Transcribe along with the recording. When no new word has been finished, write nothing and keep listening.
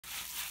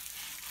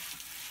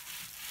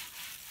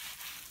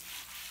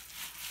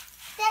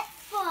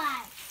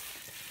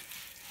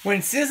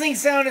When sizzling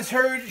sound is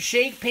heard,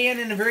 shake pan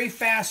in a very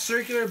fast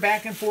circular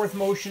back and forth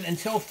motion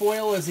until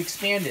foil is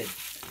expanded.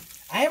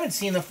 I haven't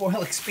seen the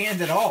foil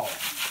expand at all.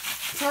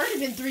 It's already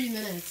been 3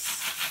 minutes.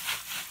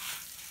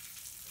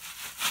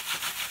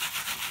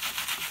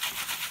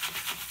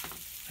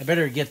 I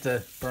better get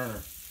the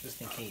burner, just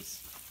in case.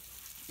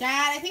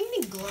 Dad, I think we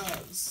need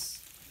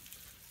gloves.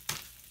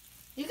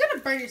 You're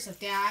gonna burn yourself,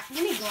 Dad.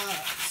 You need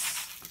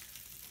gloves.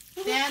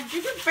 Dad,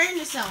 you're gonna burn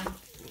yourself.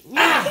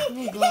 You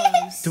need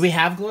gloves. Do we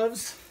have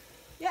gloves?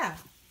 Yeah.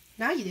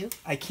 Now you do.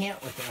 I can't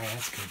with it. Alright,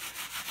 that's good.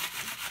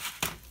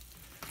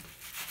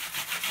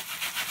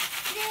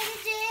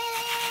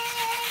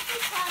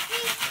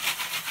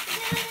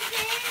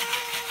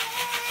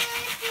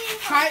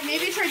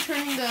 Maybe try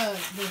turning the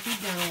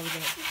heat down a little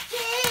bit.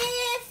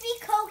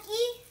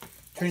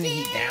 Turn the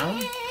heat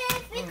down?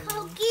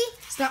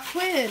 Stop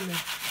playing.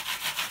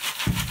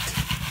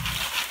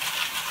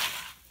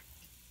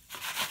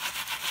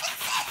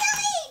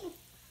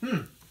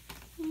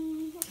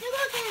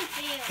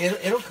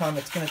 It'll come.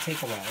 It's going to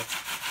take a while.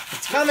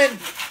 It's coming. You're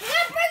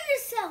gonna burn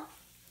yourself.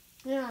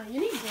 Yeah, you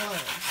need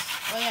gloves.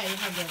 Oh yeah, you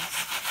have this.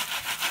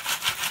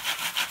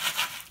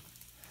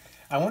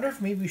 I wonder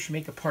if maybe we should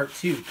make a part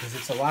 2, because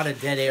it's a lot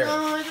of dead air.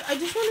 No, I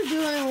just want to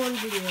do it in one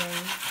video.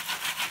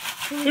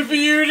 The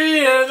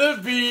Beauty and the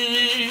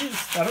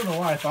Beast. I don't know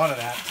why I thought of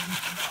that.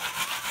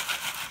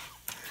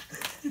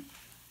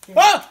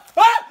 Oh!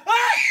 Ah!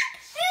 Ah!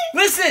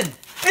 Listen!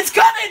 It's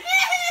coming!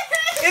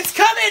 It's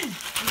coming!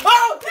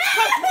 Oh!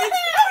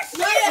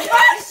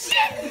 Oh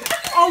shit!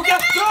 Oh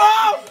god!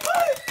 Oh!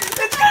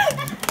 It's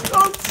coming!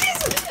 Oh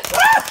Jesus!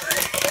 Ah!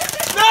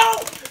 No!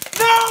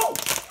 No!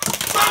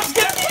 Mom's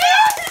gonna be no!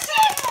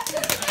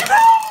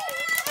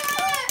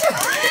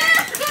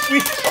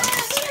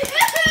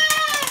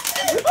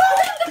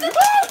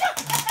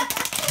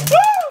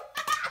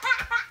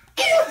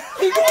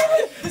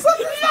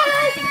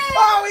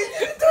 Oh, he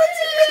didn't do it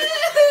to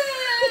me!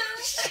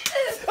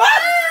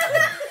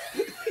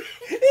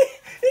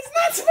 It's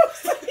not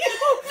supposed to be.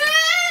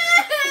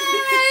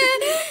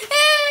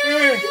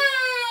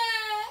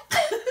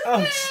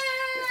 Oh,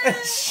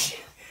 shit.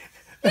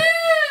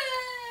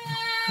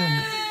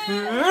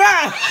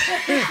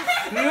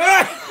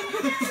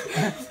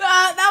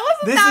 That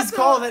wasn't This is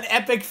called an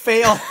epic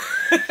fail.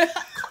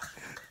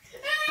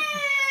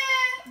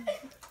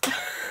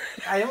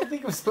 I don't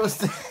think we're supposed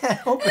to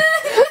help it.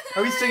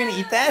 Are we still going to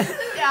eat that?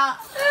 Yeah.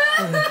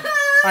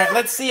 Alright,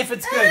 let's see if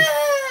it's good.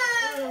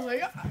 Oh my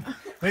god.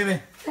 Wait a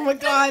minute. Oh my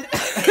god.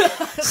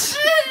 Is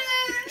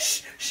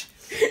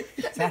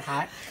that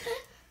hot?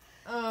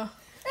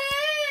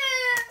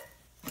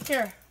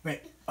 Here.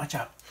 Wait, watch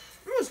out.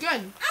 It was good. I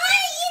wanna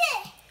eat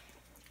it.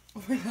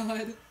 Oh my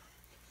god.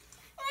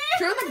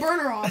 Turn the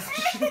burner off.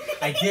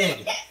 I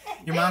did.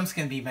 Your mom's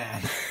going to be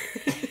mad.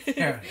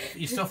 Here,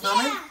 you still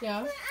filming?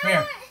 Yeah.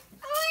 Here.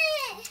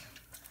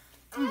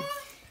 Are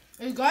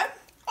you good? Yeah.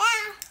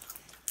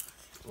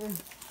 Oh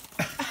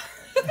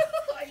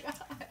my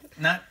god.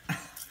 Not.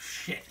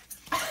 Shit.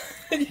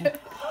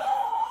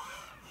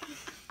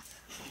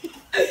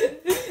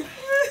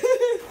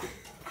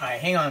 Alright,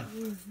 hang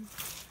on.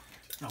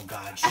 Oh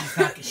god, she's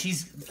not.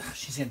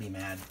 She's gonna be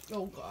mad.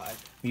 Oh god.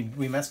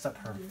 We messed up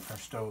her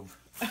stove.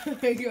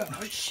 There you go.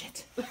 Oh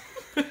shit.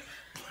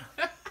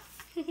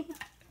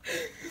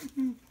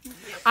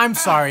 I'm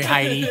sorry,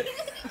 Heidi.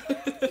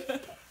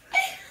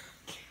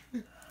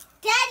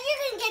 Dad, you're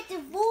gonna get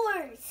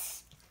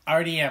divorced.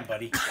 Already am,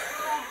 buddy.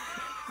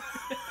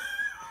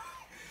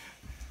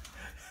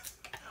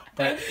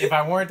 But if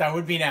I weren't, I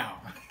would be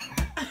now.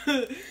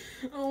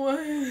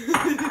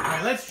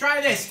 Alright, let's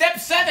try this. Step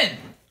 7.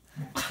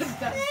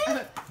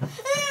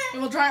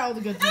 We'll try all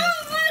the good things. I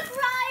don't wanna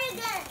cry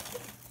again.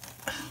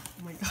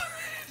 Oh my god.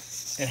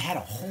 It had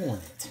a hole in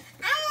it.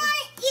 I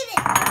wanna eat it.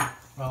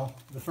 Well,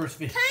 the first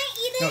video. Can I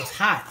eat it? No, it's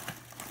hot.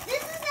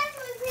 This is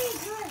actually pretty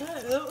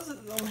good. That was, oh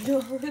my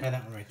god. Try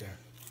that one right there.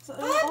 I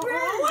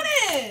want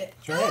it.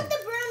 Try I want it. the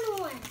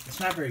brown one. It's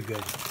not very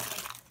good.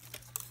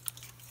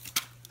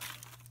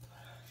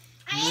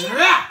 I ate it.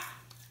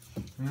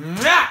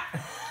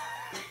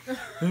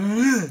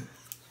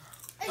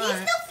 Are you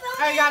still filming?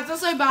 Alright guys,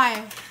 let's say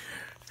bye.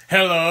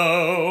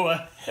 Hello.